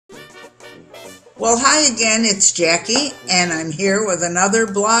Well, hi again, it's Jackie, and I'm here with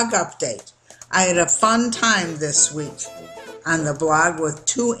another blog update. I had a fun time this week on the blog with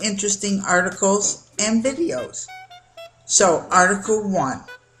two interesting articles and videos. So, Article 1,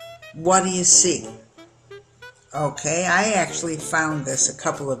 what do you see? Okay, I actually found this a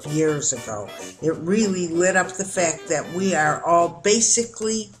couple of years ago. It really lit up the fact that we are all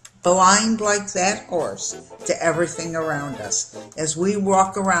basically blind like that horse to everything around us. As we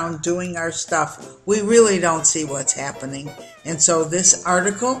walk around doing our stuff, we really don't see what's happening. And so this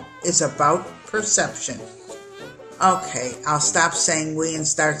article is about perception. Okay, I'll stop saying we and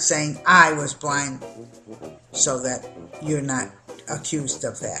start saying I was blind so that you're not accused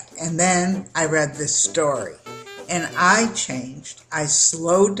of that. And then I read this story and I changed. I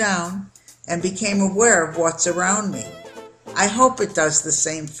slowed down and became aware of what's around me. I hope it does the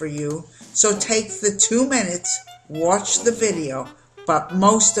same for you. So take the 2 minutes, watch the video, but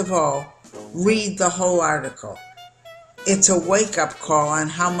most of all, read the whole article. It's a wake-up call on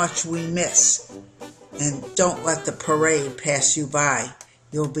how much we miss. And don't let the parade pass you by.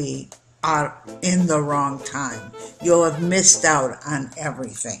 You'll be out in the wrong time. You'll have missed out on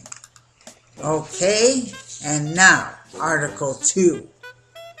everything. Okay, and now, Article 2.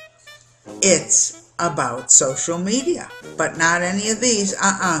 It's about social media, but not any of these.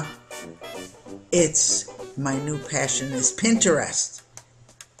 It's my new passion is Pinterest.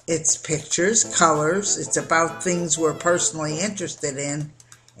 It's pictures, colors. It's about things we're personally interested in.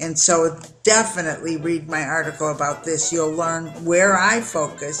 And so definitely read my article about this. You'll learn where I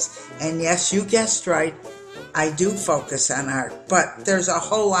focus. And yes, you guessed right, I do focus on art, but there's a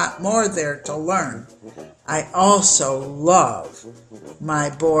whole lot more there to learn. I also love my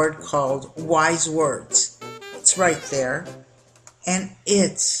board called Wise Words. It's right there. And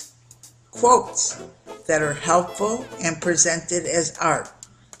it's quotes that are helpful and presented as art.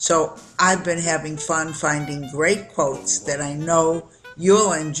 So I've been having fun finding great quotes that I know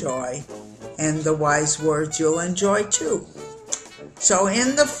you'll enjoy, and the wise words you'll enjoy too. So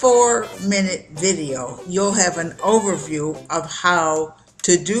in the 4-minute video, you'll have an overview of how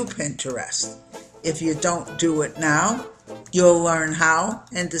to do Pinterest. If you don't do it now, you'll learn how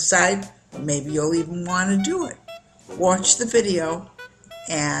and decide maybe you'll even want to do it. Watch the video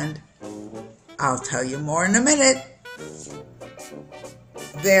and I'll tell you more in a minute.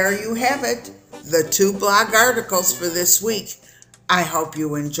 There you have it, the 2 blog articles for this week. I hope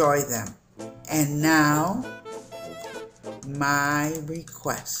you enjoy them. And now, my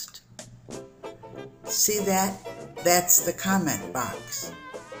request. See that? That's the comment box.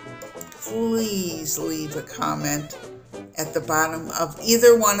 Please leave a comment at the bottom of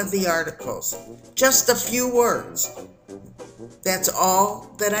either one of the articles. Just a few words. That's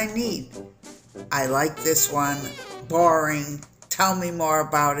all that I need. I like this one. Boring. Tell me more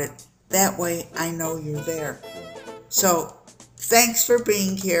about it. That way I know you're there. So, thanks for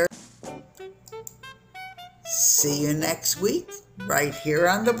being here. See you next week, right here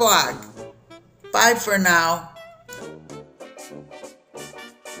on the blog. Bye for now.